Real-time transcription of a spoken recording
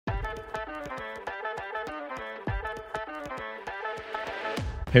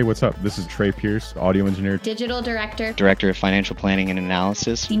Hey, what's up? This is Trey Pierce, audio engineer, digital director, director of financial planning and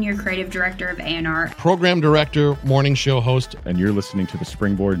analysis, senior creative director of A&R, program director, morning show host, and you're listening to the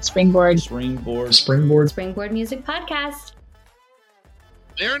Springboard Music Podcast.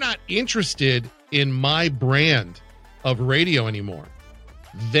 They're not interested in my brand of radio anymore.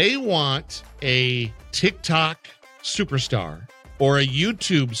 They want a TikTok superstar or a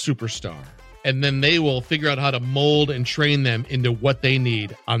YouTube superstar, and then they will figure out how to mold and train them into what they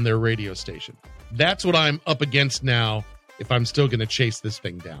need on their radio station. That's what I'm up against now if I'm still going to chase this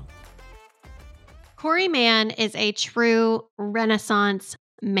thing down. Corey Mann is a true Renaissance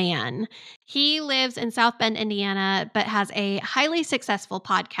man. He lives in South Bend, Indiana, but has a highly successful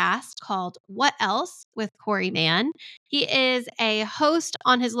podcast called What Else with Corey Mann. He is a host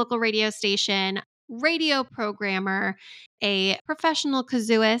on his local radio station, radio programmer, a professional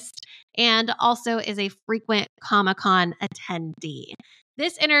kazooist, and also is a frequent Comic-Con attendee.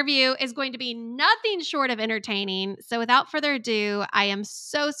 This interview is going to be nothing short of entertaining. So without further ado, I am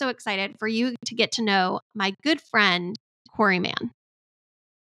so excited for you to get to know my good friend, Corey Mann.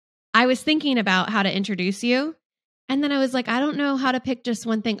 I was thinking about how to introduce you, and then I was like, I don't know how to pick just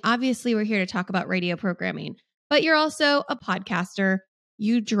one thing. Obviously, we're here to talk about radio programming, but you're also a podcaster.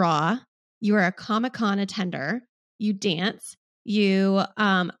 You draw. You are a Comic-Con attender. You dance. You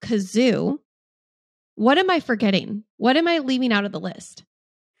kazoo. What am I forgetting? What am I leaving out of the list?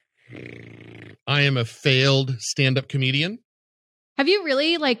 I am a failed stand-up comedian. Have you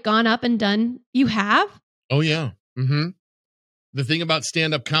really gone up and done? You have? Oh, yeah. Mm-hmm. The thing about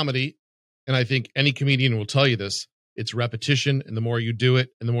stand-up comedy, and I think any comedian will tell you this, it's repetition, and the more you do it,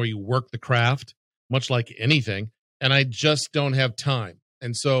 and the more you work the craft, much like anything, and I just don't have time.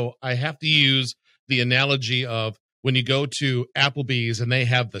 And so I have to use the analogy of when you go to Applebee's and they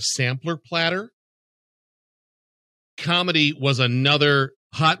have the sampler platter. Comedy was another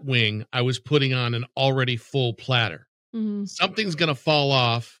hot wing I was putting on an already full platter. Mm-hmm. Something's going to fall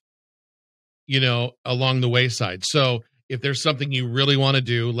off, along the wayside. So if there's something you really want to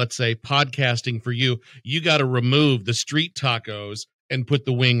do, let's say podcasting for you, you got to remove the street tacos and put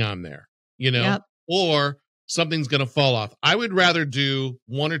the wing on there, yep. Or something's going to fall off. I would rather do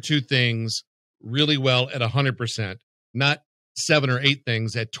one or two things really well at 100%, not 7 or 8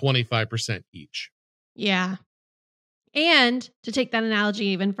 things at 25% each. Yeah. And to take that analogy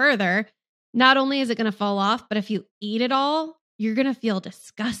even further, not only is it going to fall off, but if you eat it all, you're going to feel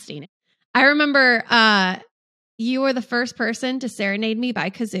disgusting. I remember you were the first person to serenade me by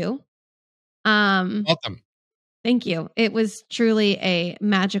kazoo. Welcome. Thank you. It was truly a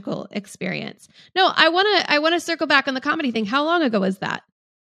magical experience. No, I want to circle back on the comedy thing. How long ago was that?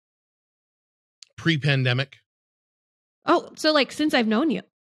 Pre-pandemic. Oh, so since I've known you.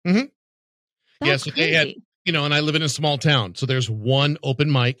 Mm-hmm. That's so crazy. They had, and I live in a small town. So there's one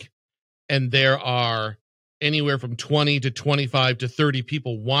open mic and there are anywhere from 20 to 25 to 30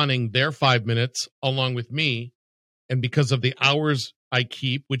 people wanting their 5 minutes along with me. And because of the hours I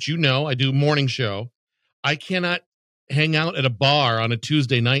keep, which I do morning show, I cannot hang out at a bar on a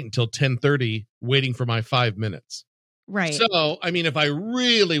Tuesday night until 10:30 waiting for my 5 minutes. Right. So, if I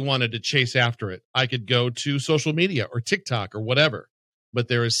really wanted to chase after it, I could go to social media or TikTok or whatever. But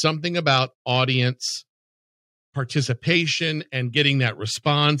there is something about audience participation and getting that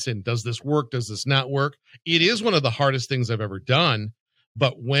response. And does this work? Does this not work? It is one of the hardest things I've ever done.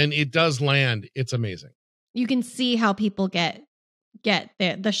 But when it does land, it's amazing. You can see how people get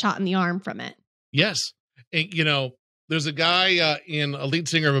the shot in the arm from it. Yes. And, there's a guy a lead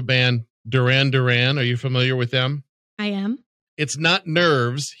singer of a band, Duran Duran. Are you familiar with them? I am. It's not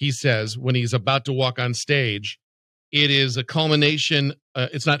nerves, he says, when he's about to walk on stage. It is a culmination.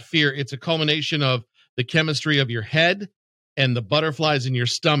 It's not fear. It's a culmination of the chemistry of your head and the butterflies in your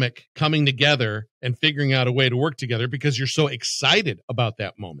stomach coming together and figuring out a way to work together because you're so excited about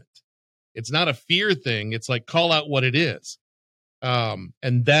that moment. It's not a fear thing. It's call out what it is.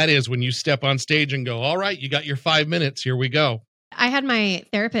 And that is when you step on stage and go, all right, you got your 5 minutes. Here we go. I had my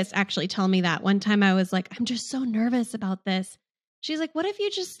therapist actually tell me that one time. I was like, I'm just so nervous about this. She's like, what if you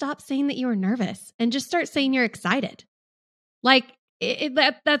just stop saying that you were nervous and just start saying you're excited?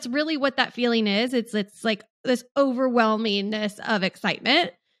 That's really what that feeling is. It's like this overwhelmingness of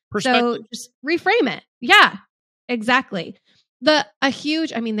excitement. So just reframe it. Yeah, exactly. There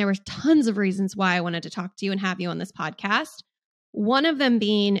were tons of reasons why I wanted to talk to you and have you on this podcast. One of them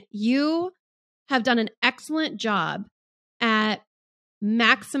being you have done an excellent job at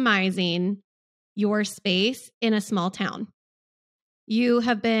maximizing your space in a small town. You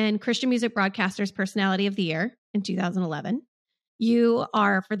have been Christian Music Broadcaster's Personality of the Year in 2011. You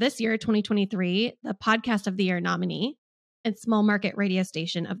are, for this year, 2023, the Podcast of the Year nominee. and Small Market Radio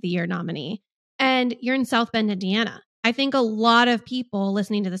Station of the Year nominee. And you're in South Bend, Indiana. I think a lot of people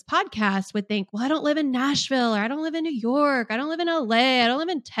listening to this podcast would think, well, I don't live in Nashville, or I don't live in New York, I don't live in LA, I don't live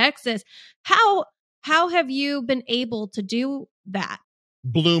in Texas. How have you been able to do that?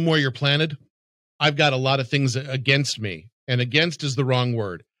 Bloom where you're planted. I've got a lot of things against me, and against is the wrong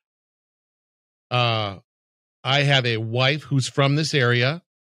word. I have a wife who's from this area.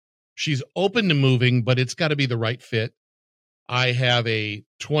 She's open to moving, but it's got to be the right fit. I have a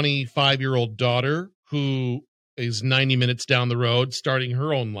 25-year-old daughter who is 90 minutes down the road starting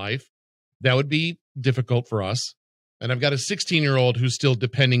her own life. That would be difficult for us. And I've got a 16-year-old who's still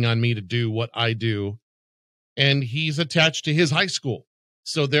depending on me to do what I do. And he's attached to his high school.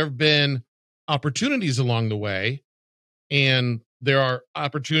 So there have been opportunities along the way. And there are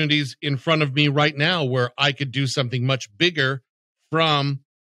opportunities in front of me right now where I could do something much bigger from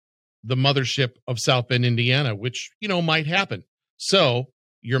the mothership of South Bend, Indiana, which, might happen. So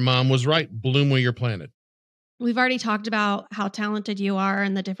your mom was right. Bloom where you're planted. We've already talked about how talented you are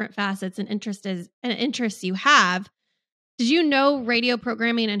and the different facets and interests you have. Did you know radio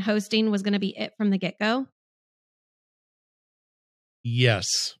programming and hosting was going to be it from the get-go? Yes.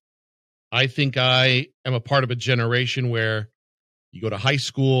 I think I am a part of a generation where you go to high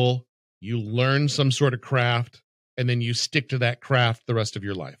school, you learn some sort of craft, and then you stick to that craft the rest of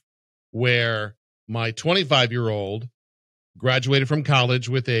your life. Where my 25-year-old graduated from college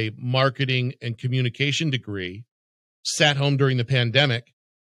with a marketing and communication degree, sat home during the pandemic,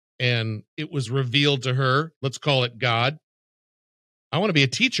 and it was revealed to her, let's call it God, I want to be a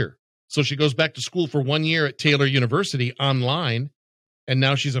teacher. So she goes back to school for 1 year at Taylor University online, and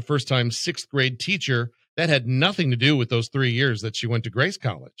now she's a first-time 6th grade teacher. That had nothing to do with those 3 years that she went to Grace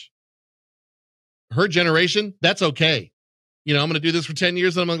College. Her generation, that's okay. I'm going to do this for 10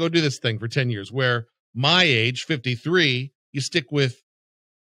 years, and I'm going to go do this thing for 10 years. Where my age, 53, you stick with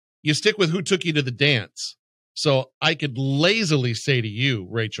who took you to the dance. So I could lazily say to you,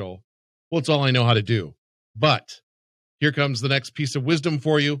 Rachel, well, it's all I know how to do. But here comes the next piece of wisdom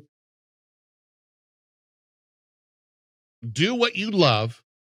for you. Do what you love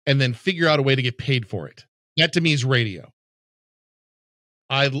and then figure out a way to get paid for it. That to me is radio.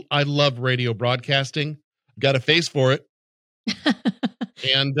 I love radio broadcasting. Got a face for it.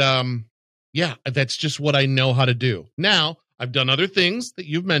 And that's just what I know how to do. Now, I've done other things that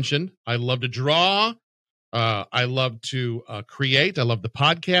you've mentioned. I love to draw. I love to create. I love the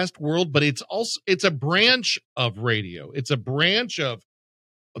podcast world, but it's a branch of radio. It's a branch of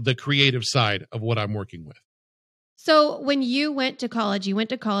the creative side of what I'm working with. So when you went to college,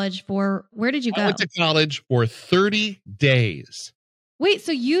 for, where did you go? I went to college for 30 days. Wait,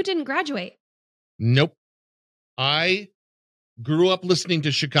 so you didn't graduate? Nope. I grew up listening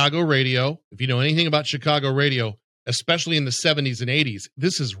to Chicago radio. If you know anything about Chicago radio, especially in the 70s and 80s,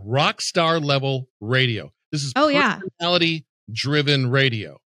 this is rock star level radio. This is personality driven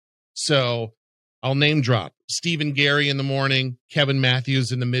radio. So I'll name drop Stephen Gary in the morning, Kevin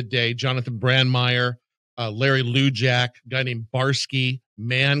Matthews in the midday, Jonathan Brandmeier, Larry Lujak, a guy named Barsky,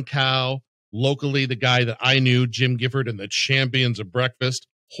 Man Cow, locally the guy that I knew, Jim Gifford and the Champions of Breakfast,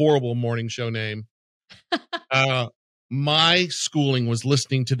 horrible morning show name. My schooling was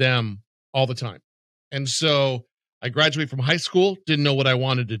listening to them all the time. And so I graduated from high school, didn't know what I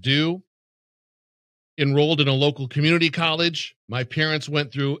wanted to do, enrolled in a local community college. My parents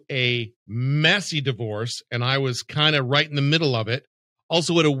went through a messy divorce, and I was kind of right in the middle of it.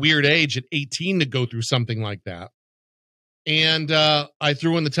 Also at a weird age at 18 to go through something like that. And I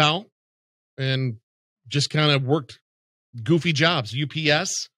threw in the towel and just kind of worked goofy jobs.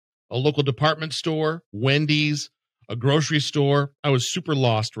 UPS, a local department store, Wendy's, a grocery store. I was super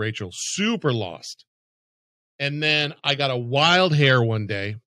lost, Rachel, super lost. And then I got a wild hair one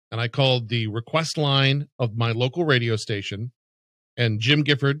day, and I called the request line of my local radio station, and Jim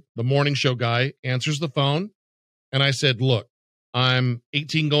Gifford, the morning show guy, answers the phone. And I said, look, I'm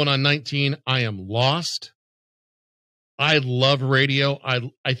 18 going on 19. I am lost. I love radio.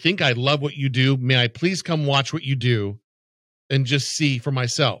 I think I love what you do. May I please come watch what you do and just see for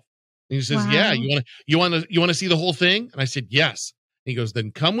myself? And he says, yeah, you want to see the whole thing? And I said, yes. And he goes,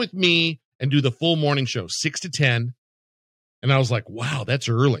 then come with me and do the full morning show, 6 to 10. And I was like, wow, that's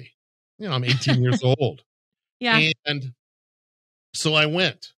early. I'm 18 years old. Yeah. And so I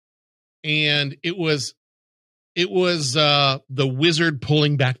went, and it was the wizard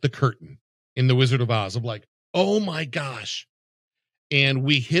pulling back the curtain in The Wizard of Oz. I'm like, oh my gosh. And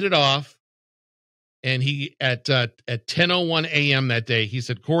we hit it off. And he, at 10:01 a.m. that day, he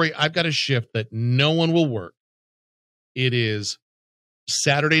said, Corey, I've got a shift that no one will work. It is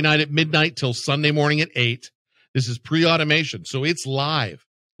Saturday night at midnight till Sunday morning at 8. This is pre-automation, so it's live.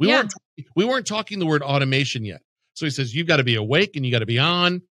 We weren't talking the word automation yet. So he says, you've got to be awake and you got to be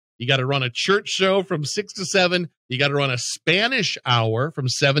on. You got to run a church show from 6 to 7. You got to run a Spanish hour from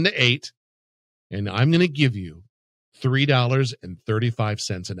 7 to 8. And I'm going to give you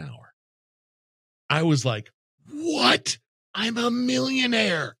 $3.35 an hour. I was like, what? I'm a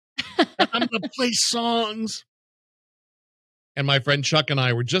millionaire. I'm going to play songs. And my friend Chuck and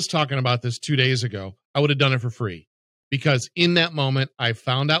I were just talking about this 2 days ago. I would have done it for free because in that moment, I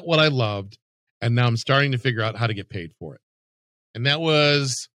found out what I loved. And now I'm starting to figure out how to get paid for it. And that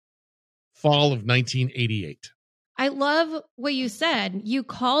was fall of 1988. I love what you said. You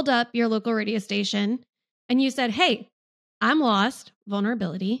called up your local radio station and you said, hey, I'm lost.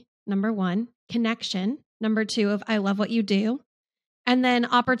 Vulnerability, number 1. Connection, number 2 of I love what you do. And then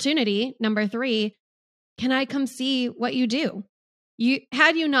opportunity, number 3. Can I come see what you do?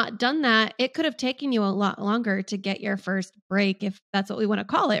 Had you not done that, it could have taken you a lot longer to get your first break, if that's what we want to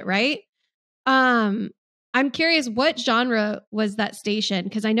call it, right? I'm curious, what genre was that station?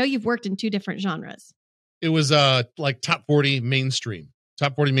 Because I know you've worked in 2 different genres. It was like top 40 mainstream.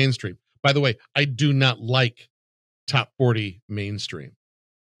 Top 40 mainstream. By the way, I do not like top 40 mainstream.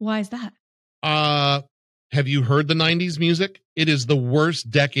 Why is that? Have you heard the 90s music? It is the worst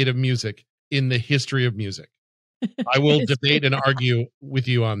decade of music in the history of music. I will debate and argue with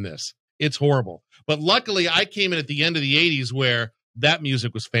you on this. It's horrible. But luckily, I came in at the end of the 80s where that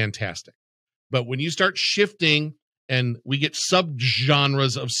music was fantastic. But when you start shifting and we get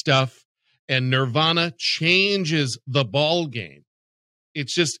subgenres of stuff and Nirvana changes the ball game, it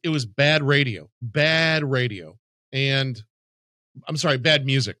was bad radio. And I'm sorry, bad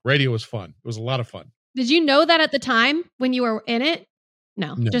music. Radio was fun. It was a lot of fun. Did you know that at the time when you were in it?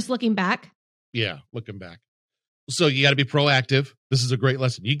 No. Just looking back. Yeah, looking back. So you got to be proactive. This is a great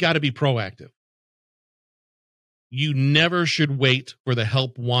lesson. You got to be proactive. You never should wait for the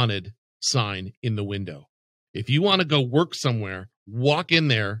help wanted sign in the window. If you want to go work somewhere, walk in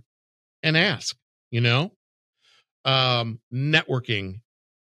there and ask, networking.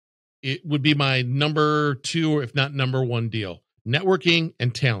 It would be my number 2, or if not number 1 deal. Networking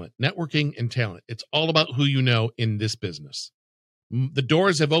and talent. It's all about who you know in this business. The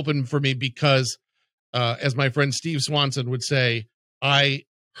doors have opened for me because, as my friend Steve Swanson would say, I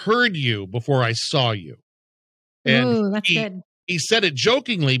heard you before I saw you. And ooh, that's good. He said it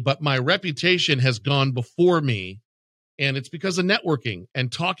jokingly, but my reputation has gone before me. And it's because of networking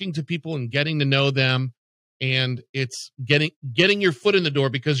and talking to people and getting to know them. And it's getting your foot in the door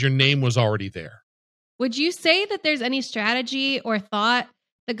because your name was already there. Would you say that there's any strategy or thought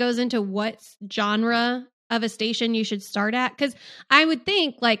that goes into what genre of a station you should start at? Because I would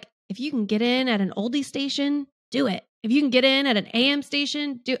think, like, if you can get in at an oldie station, do it. If you can get in at an AM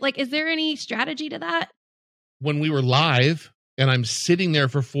station, do it. Like, is there any strategy to that? When we were live and I'm sitting there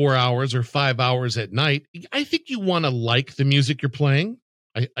for 4 hours or 5 hours at night, I think you want to like the music you're playing.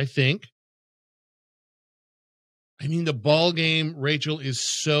 I think. I mean, the ball game, Rachel, is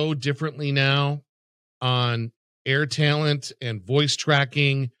so differently now on air talent and voice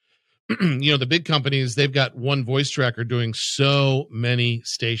tracking. The big companies, they've got one voice tracker doing so many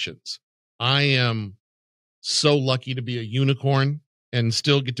stations. I am so lucky to be a unicorn and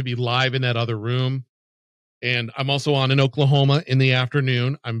still get to be live in that other room. And I'm also on in Oklahoma in the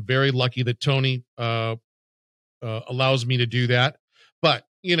afternoon. I'm very lucky that Tony allows me to do that. But,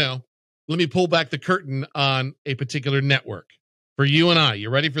 let me pull back the curtain on a particular network for you and I. You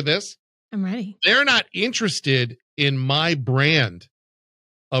ready for this? I'm ready. They're not interested in my brand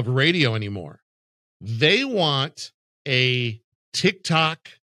of radio anymore. They want a TikTok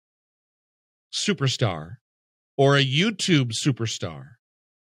superstar or a YouTube superstar.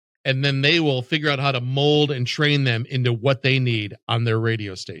 And then they will figure out how to mold and train them into what they need on their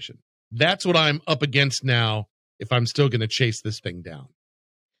radio station. That's what I'm up against now if I'm still going to chase this thing down.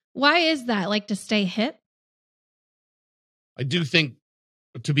 Why is that? Like, to stay hip? I do think,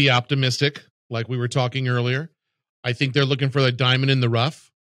 to be optimistic, like we were talking earlier, I think they're looking for the diamond in the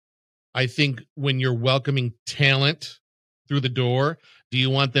rough. I think when you're welcoming talent through the door, do you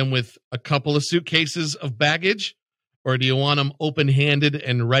want them with a couple of suitcases of baggage? Or do you want them open-handed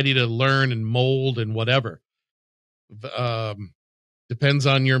and ready to learn and mold and whatever? Depends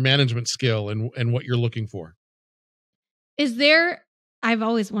on your management skill and what you're looking for. I've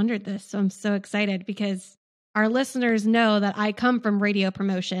always wondered this, so I'm so excited because our listeners know that I come from radio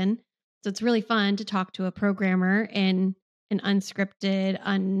promotion. So it's really fun to talk to a programmer in an unscripted,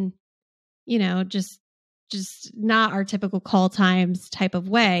 just not our typical call times type of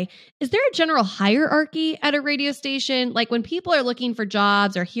way. Is there a general hierarchy at a radio station? Like when people are looking for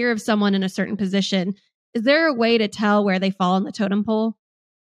jobs or hear of someone in a certain position, Is there a way to tell where they fall on the totem pole?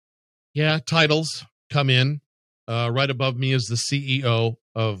 Yeah, titles come in. Right above me is the CEO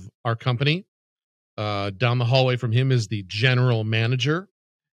of our company. Down the hallway from him is the general manager.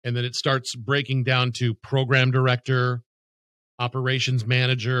 And then it starts breaking down to program director, operations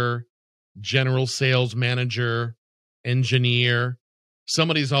manager, general sales manager, engineer.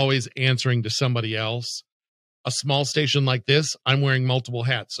 Somebody's always answering to somebody else. A small station like this, I'm wearing multiple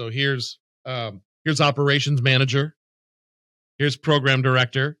hats. So here's operations manager. Here's program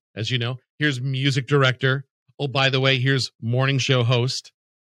director, as you know. Here's music director. Oh, by the way, here's morning show host.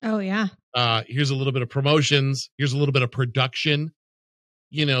 Oh, yeah. Here's a little bit of promotions. Here's a little bit of production.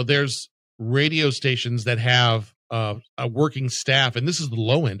 You know, there's radio stations that have a working staff, and this is the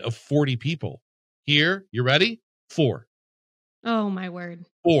low end of 40 people. Here, you ready? 4. Oh, my word.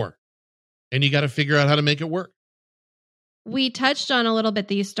 4. And you got to figure out how to make it work. We touched on a little bit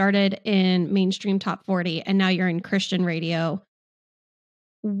that you started in mainstream top 40, and now you're in Christian radio.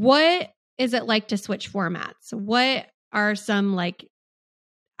 What is it like to switch formats? What are some, like,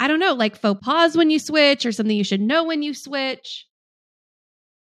 I don't know, like faux pas when you switch, or something you should know when you switch?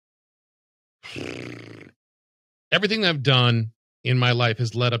 Everything I've done in my life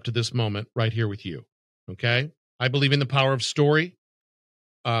has led up to this moment right here with you. Okay? I believe in the power of story.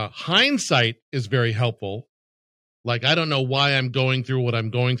 Hindsight is very helpful. Like, I don't know why I'm going through what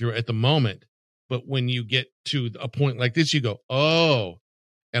I'm going through at the moment, but when you get to a point like this, you go, oh,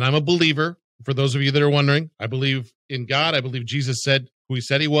 and I'm a believer. For those of you that are wondering, I believe in God. I believe Jesus said who he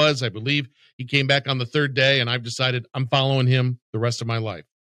said he was. I believe he came back on the 3rd day, and I've decided I'm following him the rest of my life.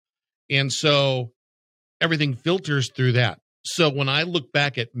 And so everything filters through that. So when I look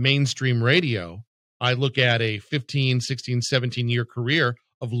back at mainstream radio, I look at a 15, 16, 17-year career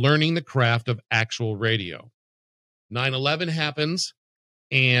of learning the craft of actual radio. 9/11 happens,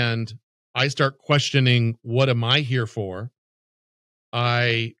 and I start questioning, what am I here for?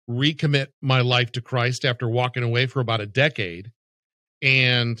 I recommit my life to Christ after walking away for about a decade,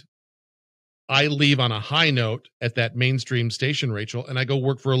 and I leave on a high note at that mainstream station, Rachel, and I go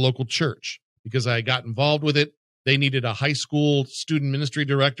work for a local church because I got involved with it. They needed a high school student ministry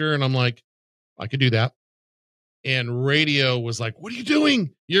director, and I'm like, I could do that. And radio was like, what are you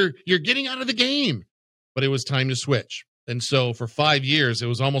doing? You're getting out of the game. But it was time to switch. And so for 5 years, it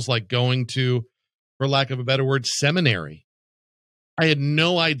was almost like going to, for lack of a better word, seminary. I had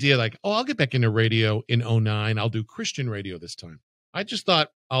no idea, like, oh, I'll get back into radio in 2009. I'll do Christian radio this time. I just thought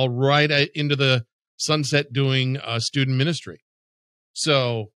I'll ride into the sunset doing student ministry.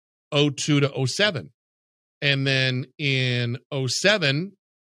 So 2002 to 2007. And then in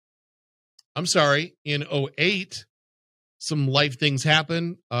 2008, some life things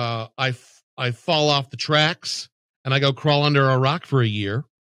happen. I fall off the tracks, and I go crawl under a rock for a year,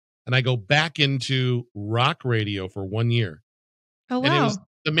 and I go back into rock radio for 1 year. Oh, wow. And it was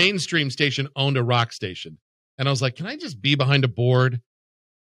the mainstream station owned a rock station. And I was like, can I just be behind a board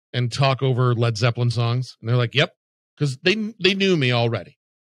and talk over Led Zeppelin songs? And they're like, yep, because they knew me already.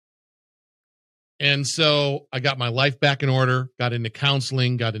 And so I got my life back in order, got into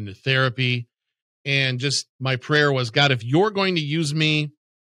counseling, got into therapy, and just my prayer was, God, if you're going to use me,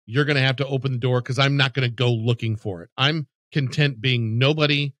 you're going to have to open the door, because I'm not going to go looking for it. I'm content being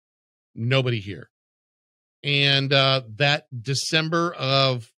nobody here. And that December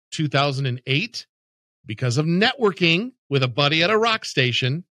of 2008, because of networking with a buddy at a rock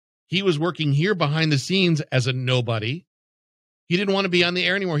station, he was working here behind the scenes as a nobody. He didn't want to be on the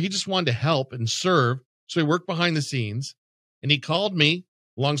air anymore. He just wanted to help and serve. So he worked behind the scenes, and he called me.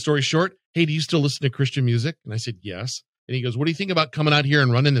 Long story short, hey, do you still listen to Christian music? And I said, yes. And he goes, what do you think about coming out here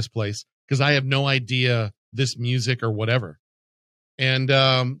and running this place? Because I have no idea this music or whatever. And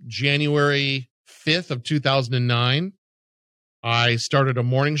January 5th of 2009, I started a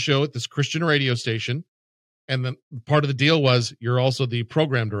morning show at this Christian radio station. And then part of the deal was, you're also the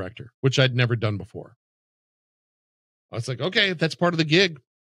program director, which I'd never done before. I was like, okay, that's part of the gig.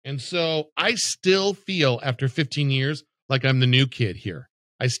 And so I still feel, after 15 years, like I'm the new kid here.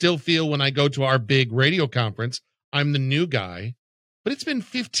 I still feel when I go to our big radio conference, I'm the new guy, but it's been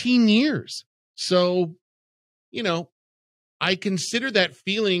 15 years. So, you know, I consider that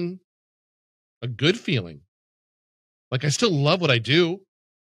feeling a good feeling. Like, I still love what I do.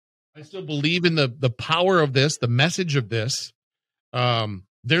 I still believe in the power of this, the message of this.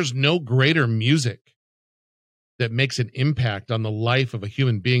 There's no greater music that makes an impact on the life of a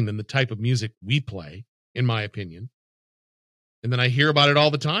human being than the type of music we play, in my opinion. And then I hear about it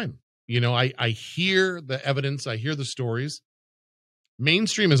all the time. You know, I hear the evidence. I hear the stories.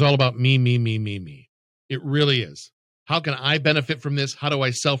 Mainstream is all about me. It really is. How can I benefit from this? How do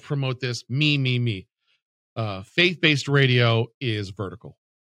I self-promote this? Me. Faith-based radio is vertical.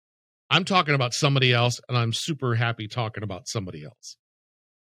 I'm talking about somebody else, and I'm super happy talking about somebody else.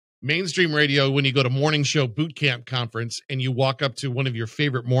 Mainstream radio, when you go to morning show boot camp conference and you walk up to one of your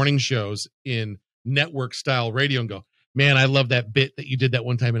favorite morning shows in network style radio and go, man, I love that bit that you did that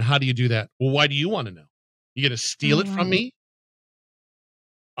one time. And how do you do that? Well, why do you want to know? You going to steal it from me?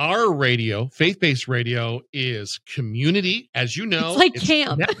 Our radio, faith-based radio, is community, as you know. It's like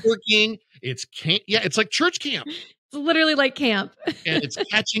camp. Networking. It's camp. Yeah, it's like church camp. It's literally like camp. And it's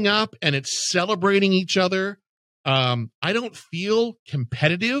catching up and it's celebrating each other. I don't feel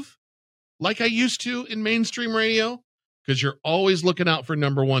competitive like I used to in mainstream radio because you're always looking out for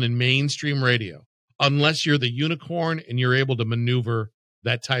number one in mainstream radio, unless you're the unicorn and you're able to maneuver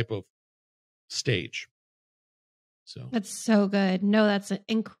that type of stage. So that's so good. No, that's an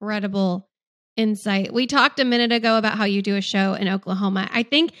incredible insight. We talked a minute ago about how you do a show in Oklahoma. I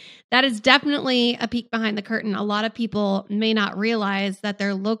think that is definitely a peek behind the curtain. A lot of people may not realize that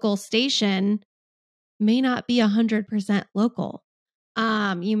their local station may not be 100% local.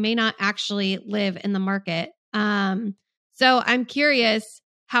 You may not actually live in the market. So I'm curious,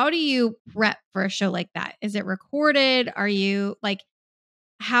 how do you prep for a show like that? Is it recorded? Are you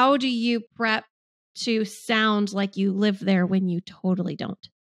how do you prep to sound like you live there when you totally don't?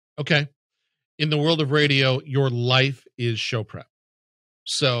 Okay. In the world of radio, your life is show prep.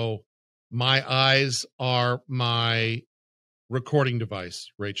 So my eyes are my recording device,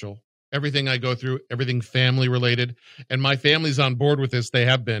 Rachel. Everything I go through, everything family related, and my family's on board with this. They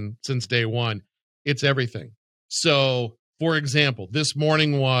have been since day one. It's everything. So, for example, this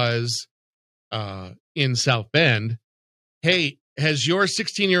morning was in South Bend. Hey, has your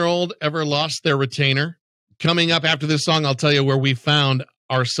 16-year-old ever lost their retainer? Coming up after this song, I'll tell you where we found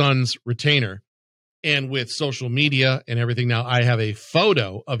our son's retainer. And with social media and everything now, I have a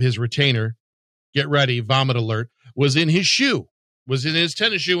photo of his retainer. Get ready, vomit alert, was in his shoe. Was in his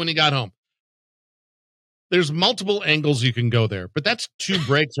tennis shoe when he got home. There's multiple angles you can go there, but that's 2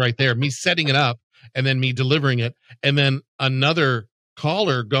 breaks right there. Me setting it up and then me delivering it. And then another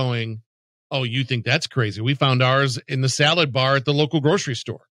caller going, oh, you think that's crazy? We found ours in the salad bar at the local grocery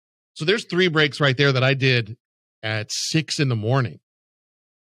store. So there's 3 breaks right there that I did at 6 a.m.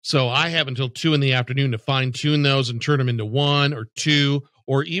 So I have until 2 p.m. to fine tune those and turn them into 1 or 2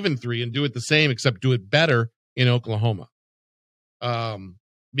 or even 3 and do it the same, except do it better in Oklahoma.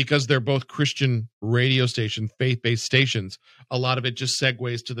 Because they're both Christian radio station, faith-based stations, a lot of it just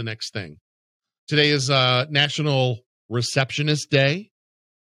segues to the next thing. Today is National Receptionist Day.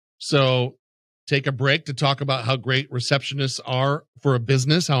 So take a break to talk about how great receptionists are for a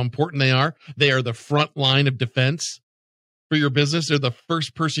business, how important they are. They are the front line of defense for your business. They're the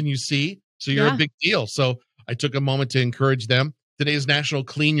first person you see. So you're a big deal. So I took a moment to encourage them. Today is National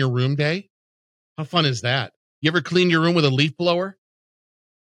Clean Your Room Day. How fun is that? You ever clean your room with a leaf blower?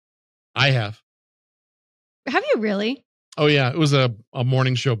 I have. Have you really? Oh, yeah. It was a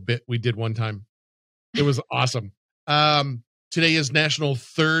morning show bit we did one time. It was awesome. Today is National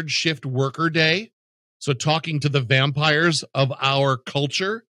Third Shift Worker Day. So talking to the vampires of our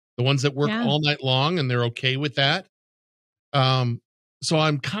culture, the ones that work all night long and they're okay with that. So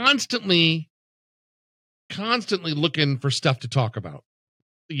I'm constantly looking for stuff to talk about,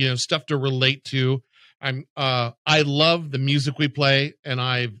 stuff to relate to. I love the music we play, and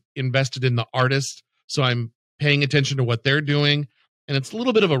I've invested in the artists, so I'm paying attention to what they're doing. And it's a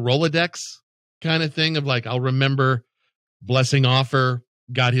little bit of a Rolodex kind of thing of I'll remember Blessing Offer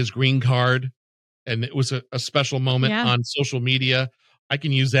got his green card, and it was a special moment on social media. I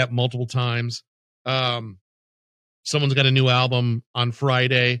can use that multiple times. Someone's got a new album on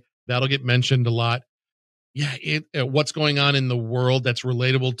Friday. That'll get mentioned a lot. Yeah, what's going on in the world that's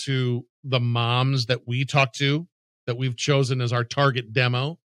relatable to the moms that we talk to, that we've chosen as our target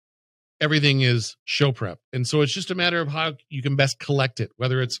demo. Everything is show prep. And so it's just a matter of how you can best collect it,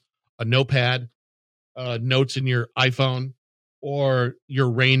 whether it's a notepad, notes in your iPhone, or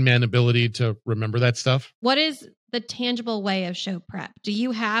your Rain Man ability to remember that stuff. What is the tangible way of show prep? Do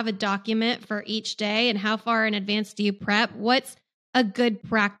you have a document for each day, and how far in advance do you prep? What's a good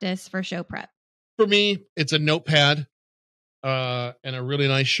practice for show prep? For me, it's a notepad and a really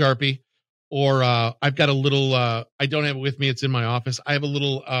nice Sharpie. Or I've got a little, I don't have it with me. It's in my office. I have a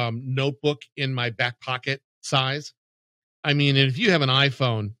little notebook in my back pocket size. I mean, if you have an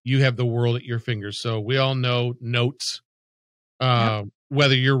iPhone, you have the world at your fingers. So we all know notes,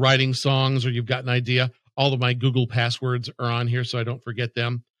 whether you're writing songs or you've got an idea. All of my Google passwords are on here so I don't forget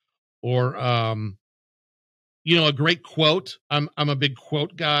them. Or, a great quote. I'm a big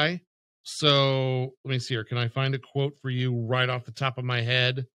quote guy. So let me see here. Can I find a quote for you right off the top of my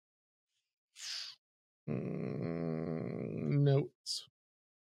head?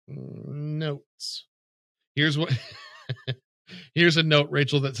 Notes. Here's what. Here's a note,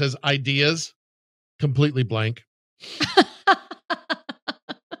 Rachel, that says ideas, completely blank.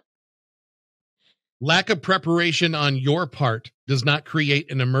 Lack of preparation on your part does not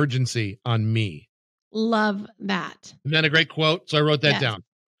create an emergency on me. Love that. Isn't that a great quote? So I wrote that down.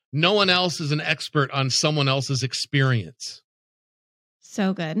 No one else is an expert on someone else's experience.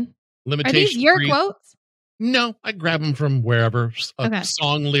 So good. Limitation. Are these your quotes? No, I grab them from wherever. A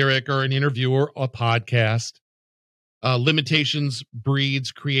song lyric or an interview or a podcast. Limitations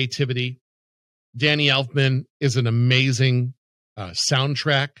breeds creativity. Danny Elfman is an amazing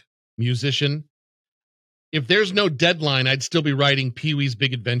soundtrack musician. If there's no deadline, I'd still be writing Pee-wee's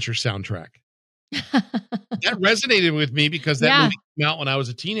Big Adventure soundtrack. That resonated with me because that movie came out when I was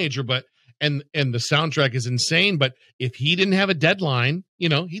a teenager, and the soundtrack is insane. But if he didn't have a deadline,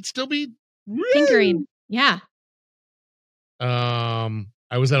 he'd still be tinkering. Yeah.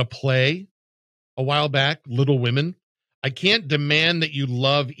 I was at a play a while back, Little Women. I can't demand that you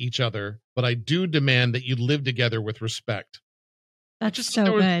love each other, but I do demand that you live together with respect. That's just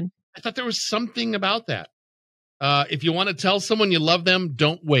so good. I thought there was something about that. If you want to tell someone you love them,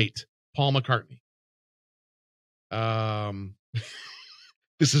 don't wait. Paul McCartney.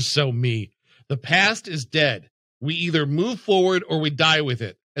 This is so me. The past is dead. We either move forward or we die with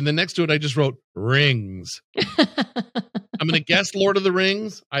it. And then next to it, I just wrote rings. I'm going to guess Lord of the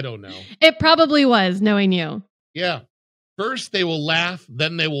Rings. I don't know. It probably was, knowing you. Yeah. First, they will laugh.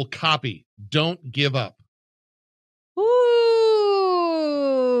 Then they will copy. Don't give up. Ooh.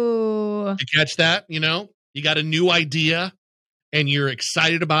 You catch that? You got a new idea and you're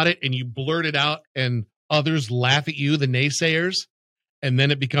excited about it and you blurt it out and others laugh at you, the naysayers, and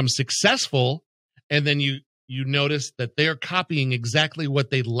then it becomes successful. And then you notice that they're copying exactly what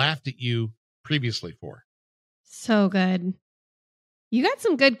they laughed at you previously for. So good. You got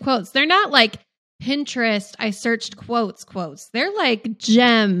some good quotes. They're not like Pinterest, I searched quotes. They're like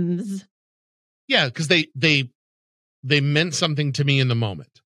gems. Yeah, because they meant something to me in the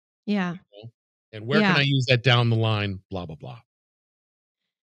moment. Yeah. And where can I use that down the line? Blah, blah, blah.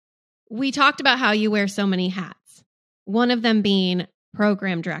 We talked about how you wear so many hats. One of them being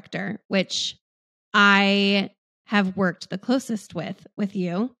program director, which I have worked the closest with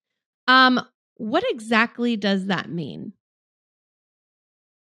you. What exactly does that mean?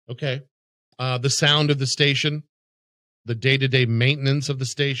 Okay. The sound of the station, the day-to-day maintenance of the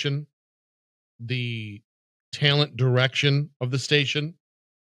station, the talent direction of the station.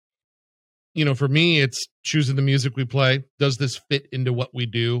 For me, it's choosing the music we play. Does this fit into what we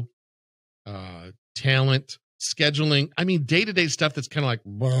do? Talent, scheduling. I mean, day-to-day stuff that's kind of like,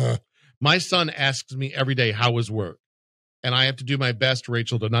 bleh. My son asks me every day, how was work? And I have to do my best,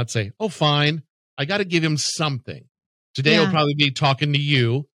 Rachel, to not say, oh, fine. I got to give him something. Today I'll probably be talking to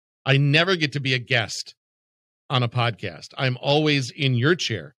you. I never get to be a guest on a podcast. I'm always in your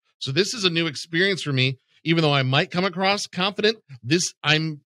chair. So this is a new experience for me, even though I might come across confident.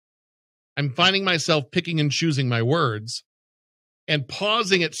 I'm finding myself picking and choosing my words and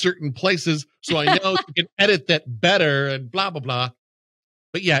pausing at certain places so I know you can edit that better and blah, blah, blah.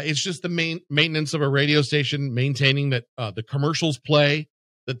 But yeah, it's just the main maintenance of a radio station, maintaining that the commercials play,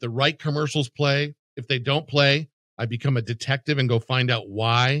 that the right commercials play. If they don't play, I become a detective and go find out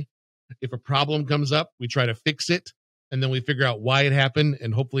why. If a problem comes up, we try to fix it, and then we figure out why it happened,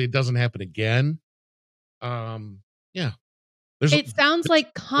 and hopefully it doesn't happen again. Yeah. It sounds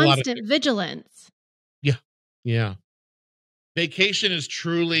like constant vigilance. Yeah. Vacation is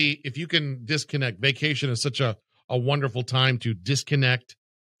truly, if you can disconnect, vacation is such a wonderful time to disconnect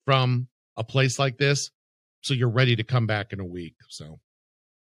from a place like this. So you're ready to come back in a week. So.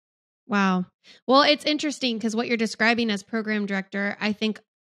 Wow. Well, it's interesting because what you're describing as program director, I think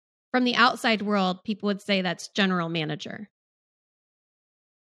from the outside world, people would say that's general manager.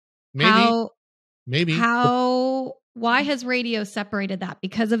 Maybe. Why has radio separated that?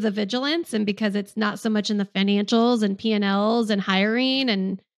 Because of the vigilance and because it's not so much in the financials and P&Ls and hiring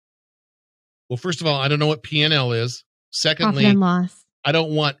and. Well, first of all, I don't know what P&L is. Secondly, profit and loss. I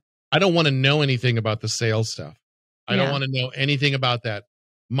don't want to know anything about the sales stuff. I don't want to know anything about that.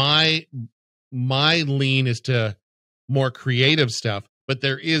 My lean is to more creative stuff, but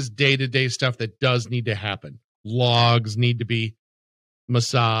there is day-to-day stuff that does need to happen. Logs need to be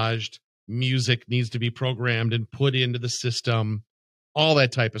massaged. Music needs to be programmed and put into the system. All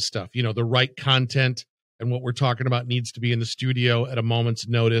that type of stuff. The right content and what we're talking about needs to be in the studio at a moment's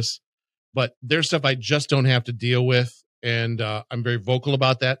notice. But there's stuff I just don't have to deal with. And I'm very vocal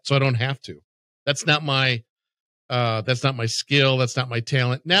about that, so I don't have to. That's not my That's not my skill. That's not my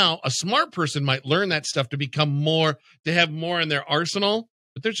talent. Now, a smart person might learn that stuff to have more in their arsenal.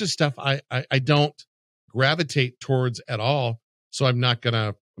 But there's just stuff I don't gravitate towards at all. So I'm not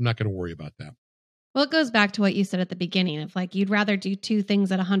gonna worry about that. Well, it goes back to what you said at the beginning of like, you'd rather do 2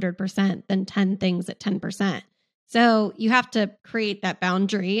 things at 100% than 10 things at 10%. So you have to create that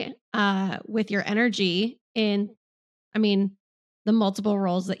boundary with your energy in, the multiple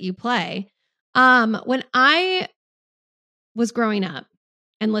roles that you play. When I was growing up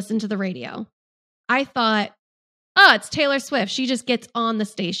and listened to the radio, I thought, oh, it's Taylor Swift. She just gets on the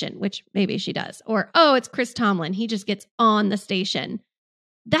station, which maybe she does. Or, oh, it's Chris Tomlin. He just gets on the station.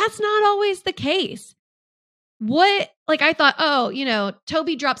 That's not always the case. I thought, oh,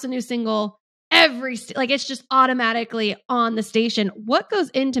 Toby drops a new single it's just automatically on the station. What goes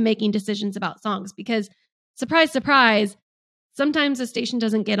into making decisions about songs? Because surprise, surprise, sometimes the station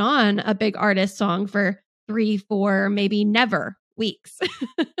doesn't get on a big artist song for 3, 4, maybe never weeks.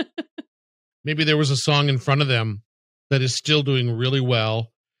 Maybe there was a song in front of them that is still doing really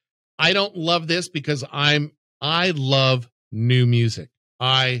well. I don't love this because I love new music.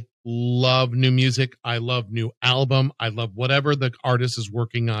 I love new music. I love new album. I love whatever the artist is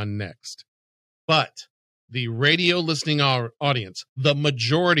working on next. But the radio listening audience, the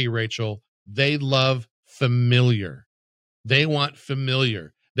majority, Rachel, they love familiar. They want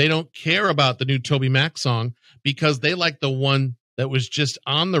familiar. They don't care about the new Toby Mac song because they like the one that was just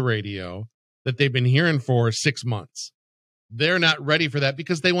on the radio that they've been hearing for 6 months. They're not ready for that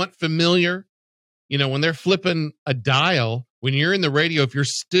because they want familiar. When they're flipping a dial, when you're in the radio, if you're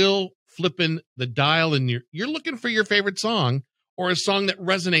still flipping the dial and you're looking for your favorite song or a song that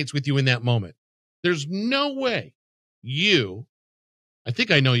resonates with you in that moment, there's no way I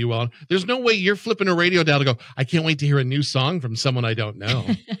think I know you well. There's no way you're flipping a radio dial to go, I can't wait to hear a new song from someone I don't know.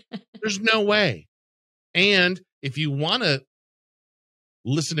 There's no way. And if you want to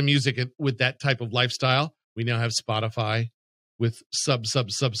listen to music with that type of lifestyle, we now have Spotify with sub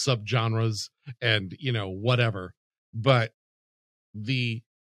genres and, whatever. But the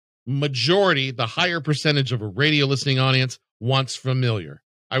majority, the higher percentage of a radio listening audience wants familiar.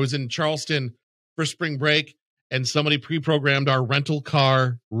 I was in Charleston for spring break and somebody pre-programmed our rental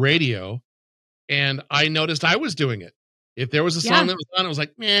car radio, and I noticed I was doing it. If there was a song that was on, it was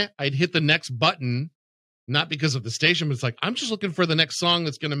like, meh, I'd hit the next button, not because of the station, but it's like, I'm just looking for the next song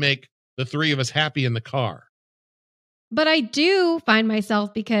that's going to make the 3 of us happy in the car. But I do find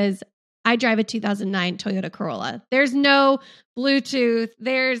myself, because I drive a 2009 Toyota Corolla. There's no Bluetooth.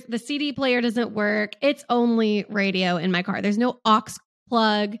 The CD player doesn't work. It's only radio in my car. There's no aux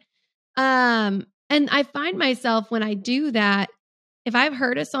plug. And I find myself when I do that, if I've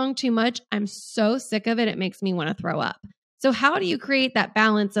heard a song too much, I'm so sick of it, it makes me want to throw up. So how do you create that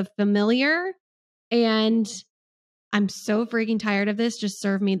balance of familiar and I'm so freaking tired of this, just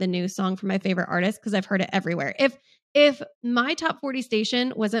serve me the new song from my favorite artist because I've heard it everywhere. If my top 40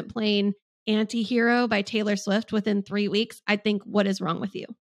 station wasn't playing Anti-Hero by Taylor Swift within 3 weeks, I'd think, what is wrong with you?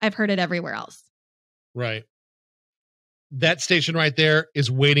 I've heard it everywhere else. Right. That station right there is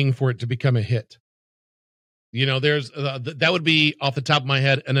waiting for it to become a hit. There's that would be off the top of my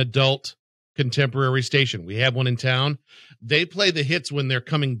head an adult contemporary station. We have one in town. They play the hits when they're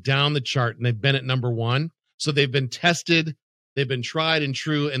coming down the chart and they've been at number 1. So they've been tested, they've been tried and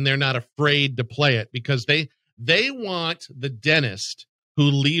true, and they're not afraid to play it because they want the dentist who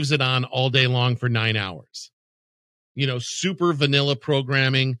leaves it on all day long for 9 hours. Super vanilla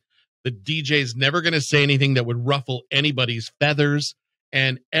programming. The DJ's never going to say anything that would ruffle anybody's feathers.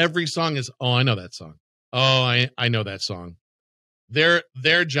 And every song is, oh, I know that song. Oh, I know that song.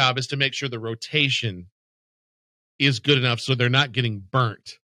 Their job is to make sure the rotation is good enough so they're not getting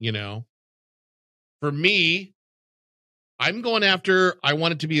burnt, For me, I'm going after, I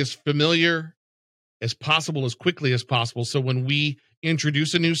want it to be as familiar as possible, as quickly as possible. So when we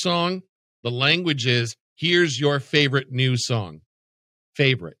introduce a new song, the language is, here's your favorite new song.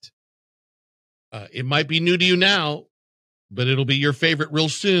 Favorite. It might be new to you now, but it'll be your favorite real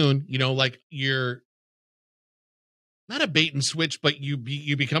soon. Like you're not a bait and switch, but you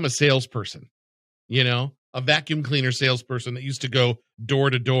become a salesperson, a vacuum cleaner salesperson that used to go door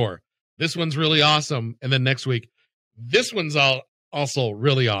to door. This one's really awesome. And then next week, this one's also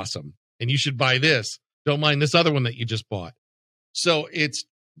really awesome. And you should buy this. Don't mind this other one that you just bought. So it's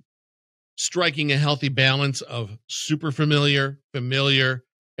striking a healthy balance of super familiar,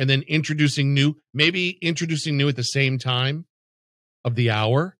 and then introducing new, maybe introducing new at the same time of the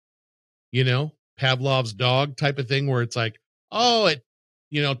hour, Pavlov's dog type of thing where it's like, oh, at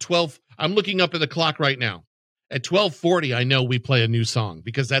 12, I'm looking up at the clock right now. At 12:40, I know we play a new song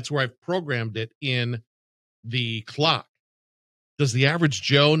because that's where I've programmed it in the clock. Does the average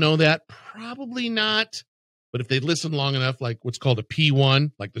Joe know that? Probably not. But if they listen long enough, like what's called a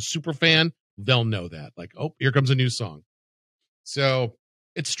P1, like the super fan, they'll know that. Like, oh, here comes a new song. So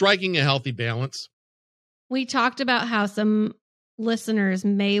it's striking a healthy balance. We talked about how some listeners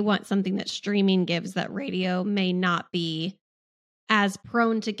may want something that streaming gives that radio may not be as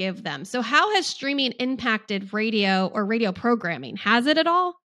prone to give them. So how has streaming impacted radio or radio programming? Has it at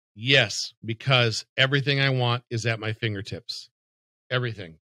all? Yes, because everything I want is at my fingertips.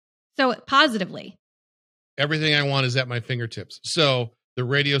 Everything. So positively. Everything I want is at my fingertips. So the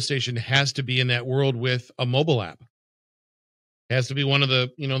radio station has to be in that world with a mobile app. It has to be one of the,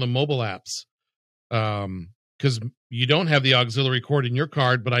 the mobile apps. Because you don't have the auxiliary cord in your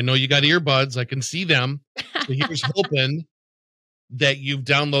card, but I know you got earbuds. I can see them. So here's hoping that you've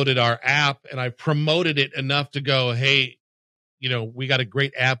downloaded our app and I've promoted it enough to go, hey, we got a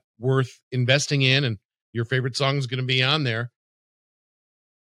great app worth investing in and your favorite song is going to be on there.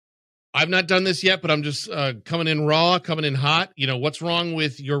 I've not done this yet, but I'm just coming in raw, coming in hot. What's wrong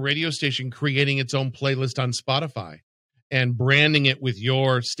with your radio station creating its own playlist on Spotify and branding it with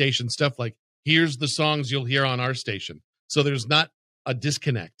your station stuff? Like, here's the songs you'll hear on our station. So there's not a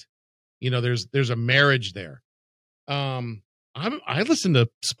disconnect. There's a marriage there. I listen to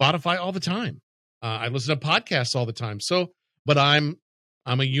Spotify all the time. I listen to podcasts all the time. But I'm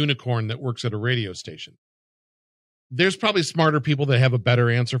a unicorn that works at a radio station. There's probably smarter people that have a better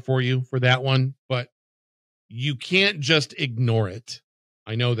answer for you for that one, but you can't just ignore it.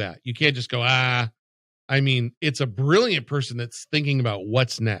 I know that. You can't just go, it's a brilliant person that's thinking about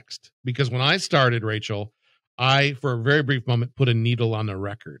what's next. Because when I started, Rachel, I, for a very brief moment, put a needle on the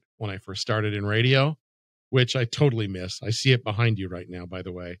record when I first started in radio, which I totally miss. I see it behind you right now, by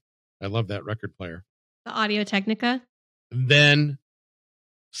the way. I love that record player. The Audio Technica. Then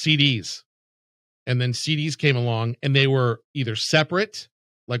CDs. And then CDs came along and they were either separate,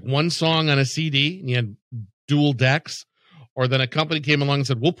 like one song on a CD, and you had dual decks, or then a company came along and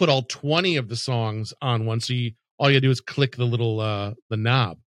said, we'll put all 20 of the songs on one. So all you do is click the little, the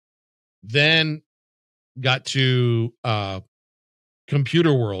knob. Then got to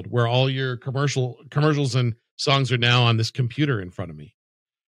computer world where all your commercials and songs are now on this computer in front of me.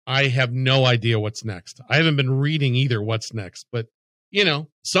 I have no idea what's next. I haven't been reading either what's next, but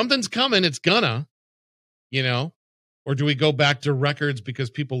something's coming. It's gonna, or do we go back to records because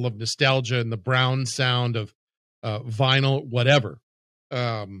people love nostalgia and the brown sound of vinyl, whatever.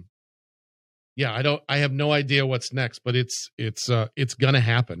 I have no idea what's next, but it's gonna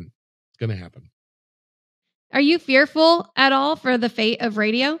happen. It's gonna happen. Are you fearful at all for the fate of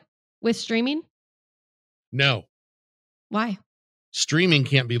radio with streaming? No. Why? Streaming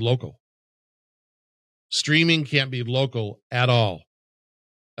can't be local. Streaming can't be local at all.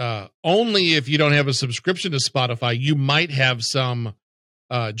 Only if you don't have a subscription to Spotify, you might have some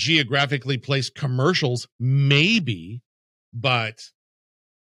geographically placed commercials, maybe, but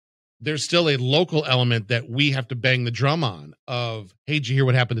there's still a local element that we have to bang the drum on of, hey, did you hear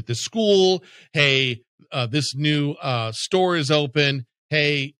what happened at this school? Hey, this new store is open.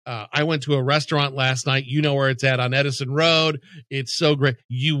 Hey, I went to a restaurant last night. You know where it's at on Edison Road. It's so great.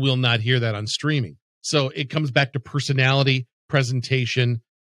 You will not hear that on streaming. So it comes back to personality, presentation,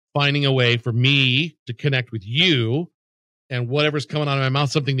 finding a way for me to connect with you and whatever's coming out of my mouth,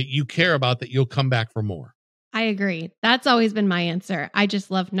 something that you care about, that you'll come back for more. I agree. That's always been my answer. I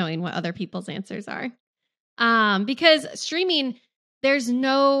just love knowing what other people's answers are. Because streaming, there's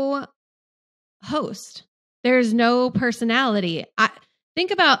no host. There's no personality.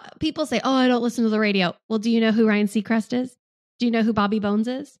 Think about people say, oh, I don't listen to the radio. Well, do you know who Ryan Seacrest is? Do you know who Bobby Bones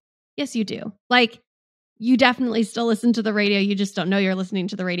is? Yes, you do. Like, you definitely still listen to the radio. You just don't know you're listening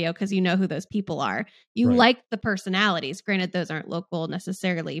to the radio because you know who those people are. You like the personalities. Granted, those aren't local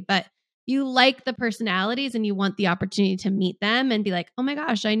necessarily, but you like the personalities and you want the opportunity to meet them and be like, oh my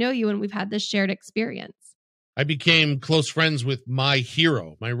gosh, I know you. And we've had this shared experience. I became close friends with my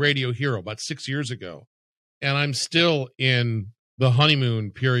hero, my radio hero, about 6 years ago. And I'm still in the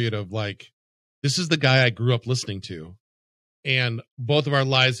honeymoon period of like, this is the guy I grew up listening to. And both of our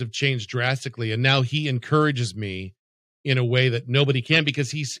lives have changed drastically. And now he encourages me in a way that nobody can, because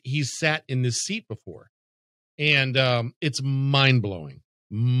he's sat in this seat before. And it's mind-blowing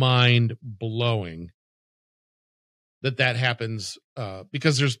that happens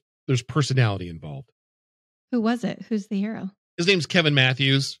because there's personality involved. Who was it? Who's the hero? His name's Kevin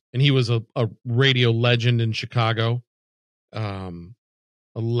Matthews, and he was a radio legend in Chicago. A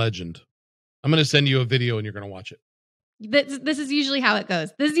legend. I'm going to send you a video and you're going to watch it. This is usually how it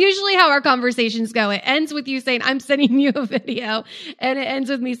goes. This is usually how our conversations go. It ends with you saying, I'm sending you a video. And it ends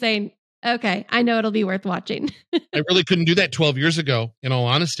with me saying, Okay. I know it'll be worth watching. I really couldn't do that 12 years ago, in all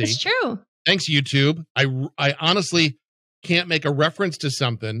honesty. It's true. Thanks, YouTube. I honestly can't make a reference to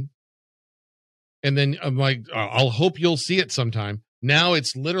something. And then I'm like, I'll hope you'll see it sometime. Now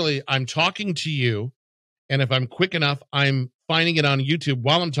it's literally, I'm talking to you. And if I'm quick enough, I'm finding it on YouTube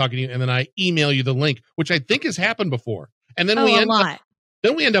while I'm talking to you. And then I email you the link, which I think has happened before. And then we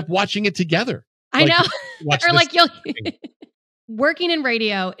end up watching it together. I know. Or like working in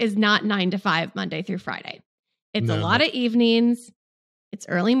radio is not 9 to 5 Monday through Friday. It's a lot of evenings. It's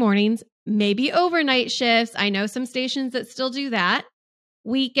early mornings, maybe overnight shifts. I know some stations that still do that.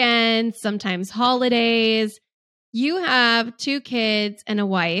 Weekends, sometimes holidays. You have 2 kids and a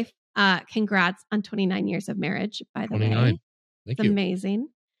wife. Congrats on 29 years of marriage, by the way. Thank it's you. Amazing.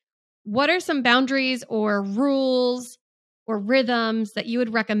 What are some boundaries or rules or rhythms that you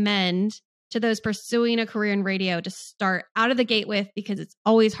would recommend to those pursuing a career in radio to start out of the gate with, because it's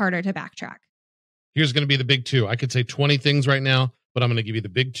always harder to backtrack? Here's going to be the big 2. I could say 20 things right now, but I'm going to give you the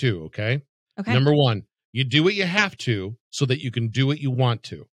big 2, okay? Okay. Number 1, you do what you have to so that you can do what you want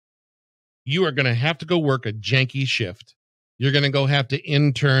to. You are going to have to go work a janky shift. You're going to go have to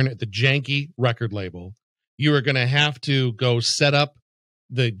intern at the janky record label. You are going to have to go set up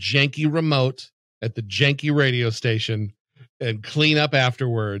the janky remote at the janky radio station and clean up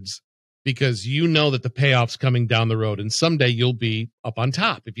afterwards, because you know that the payoff's coming down the road, and someday you'll be up on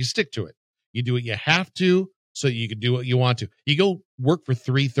top if you stick to it. You do what you have to so you can do what you want to. You go work for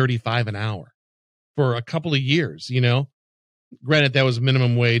 $3.35 an hour for a couple of years, you know. Granted, that was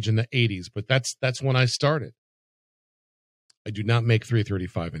minimum wage in the 80s, but that's when I started. I do not make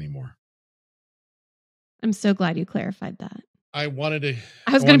 $3.35 anymore. I'm so glad you clarified that. I wanted to.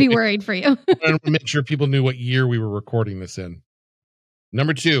 I was going to be worried for you. I wanted to make sure people knew what year we were recording this in.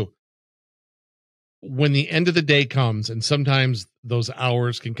 Number 2, when the end of the day comes, and sometimes those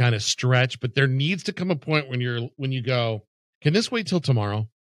hours can kind of stretch, but there needs to come a point when you go, can this wait till tomorrow?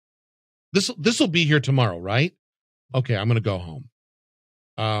 This will be here tomorrow, right? Okay, I'm going to go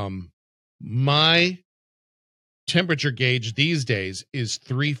home. My temperature gauge these days is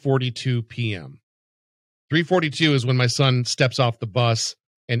 3:42 p.m. 3:42 is when my son steps off the bus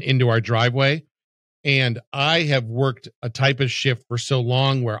and into our driveway. And I have worked a type of shift for so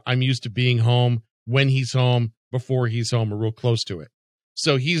long where I'm used to being home when he's home, before he's home, or real close to it.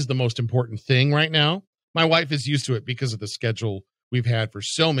 So he's the most important thing right now. My wife is used to it because of the schedule we've had for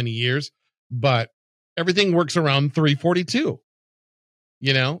so many years, but everything works around 3:42.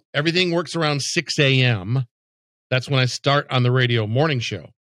 You know, everything works around 6 a.m. That's when I start on the radio morning show.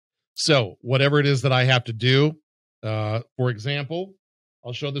 So whatever it is that I have to do, for example,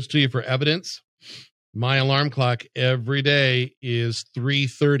 I'll show this to you for evidence. My alarm clock every day is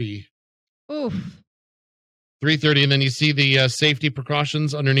 3:30. Oof. 3:30, and then you see the safety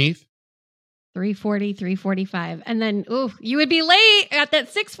precautions underneath. 3:40, 3:45. And then, you would be late at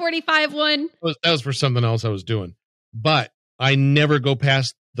that 6:45 one. That was for something else I was doing. But I never go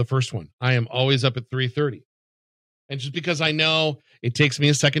past the first one. I am always up at 3:30. And just because I know it takes me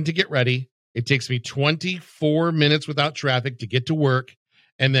a second to get ready, it takes me 24 minutes without traffic to get to work.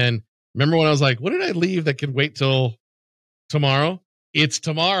 And then, remember when I was like, what did I leave that could wait till tomorrow? It's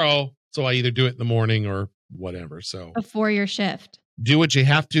tomorrow. So I either do it in the morning or whatever. So before your shift. Do what you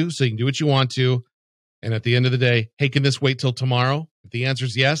have to so you can do what you want to. And at the end of the day, hey, can this wait till tomorrow? If the answer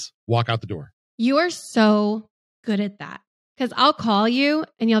is yes, walk out the door. You are so good at that. Because I'll call you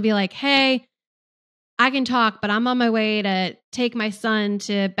and you'll be like, hey, I can talk, but I'm on my way to take my son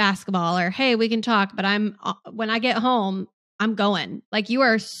to basketball. Or, hey, we can talk, but when I get home, I'm going. Like, you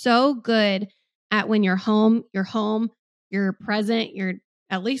are so good at when you're home, you're present, you're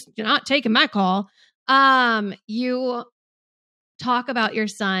not taking my call. You talk about your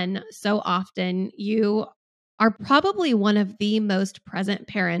son so often. You are probably one of the most present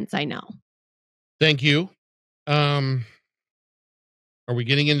parents I know. Thank you. Are we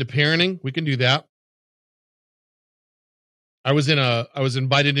getting into parenting? We can do that. I was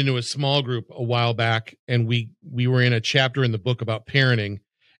invited into a small group a while back, and we were in a chapter in the book about parenting,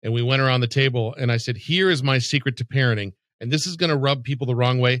 and we went around the table and I said, here is my secret to parenting. And this is going to rub people the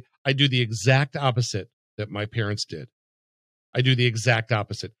wrong way. I do the exact opposite that my parents did. I do the exact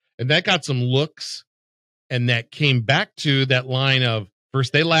opposite. And that got some looks, and that came back to that line of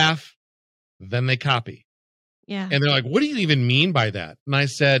first they laugh, then they copy. Yeah. And they're like, what do you even mean by that? And I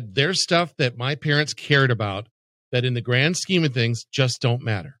said, there's stuff that my parents cared about that in the grand scheme of things just don't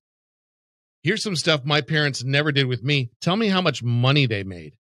matter. Here's some stuff my parents never did with me. Tell me how much money they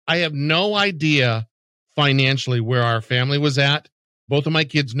made. I have no idea financially where our family was at. Both of my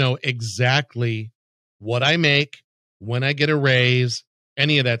kids know exactly what I make, when I get a raise,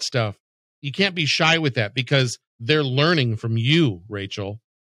 any of that stuff. You can't be shy with that because they're learning from you, Rachel.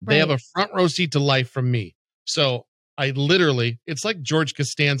 They have a front row seat to life from me. So I literally, it's like George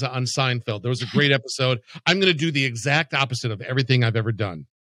Costanza on Seinfeld. There was a great episode. I'm going to do the exact opposite of everything I've ever done.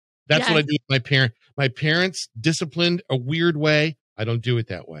 That's what I do with my parents. My parents disciplined a weird way. I don't do it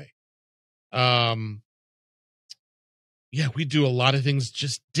that way. Yeah, we do a lot of things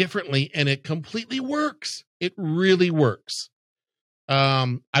just differently, and it completely works. It really works.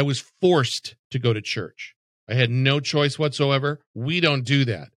 I was forced to go to church. I had no choice whatsoever. We don't do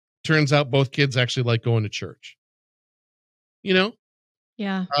that. Turns out both kids actually like going to church. You know?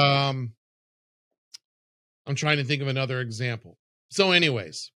 Yeah. I'm trying to think of another example. So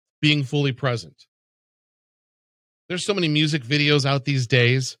anyways, being fully present. There's so many music videos out these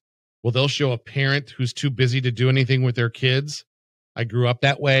days. Well, they'll show a parent who's too busy to do anything with their kids. I grew up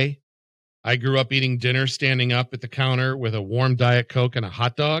that way. I grew up eating dinner standing up at the counter with a warm Diet Coke and a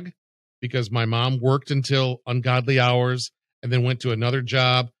hot dog because my mom worked until ungodly hours and then went to another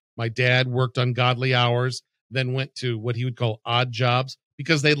job. My dad worked ungodly hours, then went to what he would call odd jobs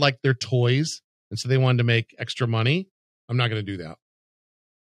because they liked their toys. And so they wanted to make extra money. I'm not going to do that.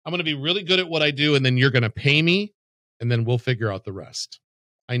 I'm going to be really good at what I do, and then you're going to pay me, and then we'll figure out the rest.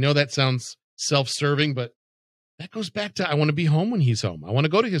 I know that sounds self-serving, but that goes back to I want to be home when he's home. I want to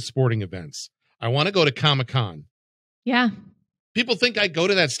go to his sporting events. I want to go to Comic-Con. Yeah. People think I go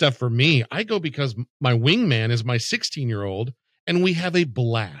to that stuff for me. I go because my wingman is my 16-year-old, and we have a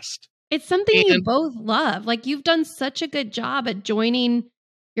blast. It's something you both love. Like, you've done such a good job at joining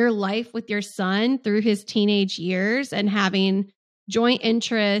your life with your son through his teenage years and having joint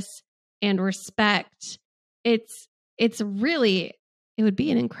interests and respect. It's really, it would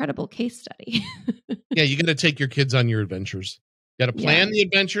be an incredible case study. Yeah, you got to take your kids on your adventures. You got to plan the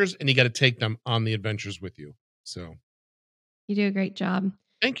adventures, and you got to take them on the adventures with you. So you do a great job.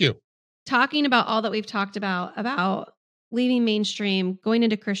 Thank you. Talking about all that we've talked about leaving mainstream, going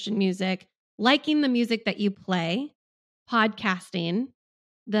into Christian music, liking the music that you play, podcasting,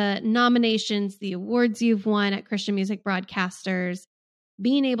 the nominations, the awards you've won at Christian Music Broadcasters,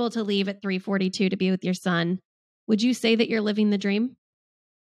 being able to leave at 3:42 to be with your son. Would you say that you're living the dream?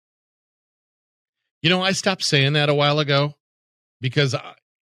 You know, I stopped saying that a while ago because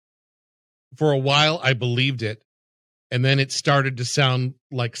for a while I believed it, and then it started to sound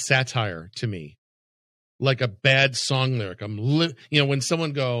like satire to me, like a bad song lyric. When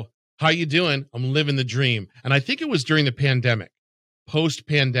someone go, "How you doing?" I'm living the dream. And I think it was during the pandemic,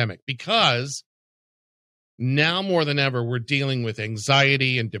 post-pandemic, because now more than ever, we're dealing with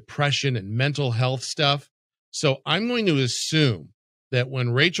anxiety and depression and mental health stuff. So I'm going to assume that when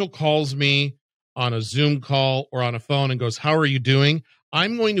Rachel calls me on a Zoom call or on a phone and goes, "How are you doing?"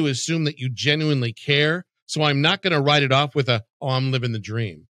 I'm going to assume that you genuinely care. So I'm not going to write it off with I'm living the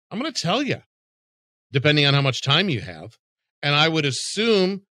dream. I'm going to tell you, depending on how much time you have. And I would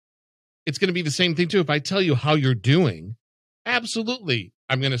assume it's going to be the same thing too. If I tell you how you're doing, absolutely,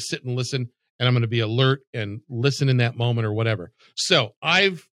 I'm going to sit and listen, and I'm going to be alert and listen in that moment or whatever. So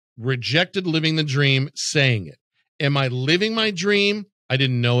I've rejected living the dream, saying it. Am I living my dream? I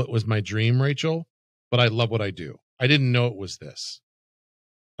didn't know it was my dream, Rachel, but I love what I do. I didn't know it was this.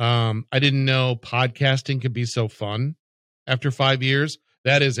 I didn't know podcasting could be so fun after 5 years.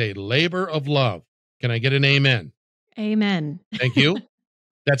 That is a labor of love. Can I get an amen? Amen. Thank you.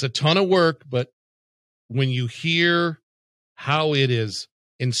 That's a ton of work, but when you hear how it is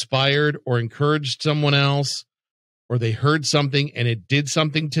inspired or encouraged someone else, or they heard something and it did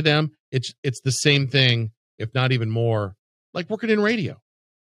something to them, it's the same thing, if not even more, like working in radio,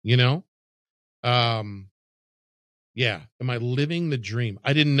 you know? Yeah. Am I living the dream?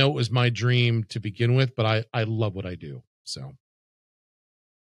 I didn't know it was my dream to begin with, but I love what I do. So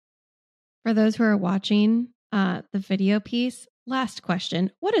for those who are watching the video piece, last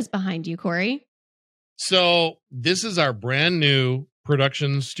question. What is behind you, Corey? So this is our brand new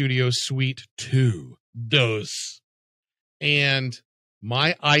production studio suite 2. And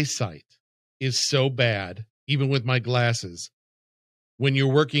my eyesight is so bad, even with my glasses. When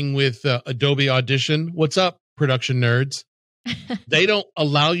you're working with Adobe Audition, what's up, production nerds? They don't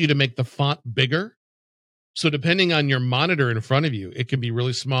allow you to make the font bigger. So depending on your monitor in front of you, it can be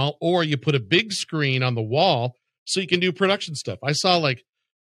really small, or you put a big screen on the wall so you can do production stuff. I saw like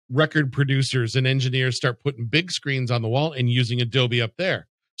record producers and engineers start putting big screens on the wall and using Adobe up there.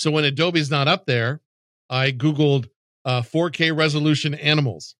 So when Adobe's not up there, I Googled 4K resolution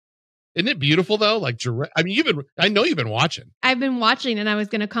animals. Isn't it beautiful though? Like, I mean, I know you've been watching. I've been watching, and I was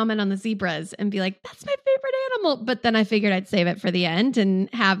going to comment on the zebras and be like, "That's my favorite animal." But then I figured I'd save it for the end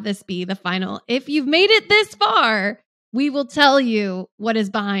and have this be the final. If you've made it this far, we will tell you what is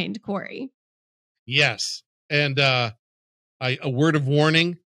behind Corey. Yes. And a word of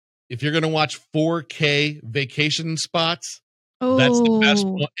warning, if you're going to watch 4K vacation spots, that's the best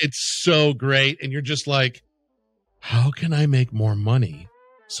one. It's so great. And you're just like, how can I make more money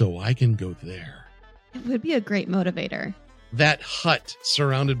so I can go there? It would be a great motivator. That hut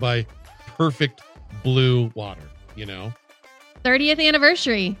surrounded by perfect blue water, you know? 30th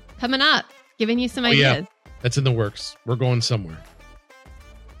anniversary coming up, giving you some ideas. Yeah, that's in the works. We're going somewhere.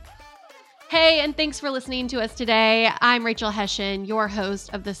 Hey, and thanks for listening to us today. I'm Rachel Hession, your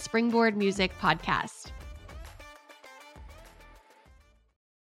host of the Springboard Music Podcast.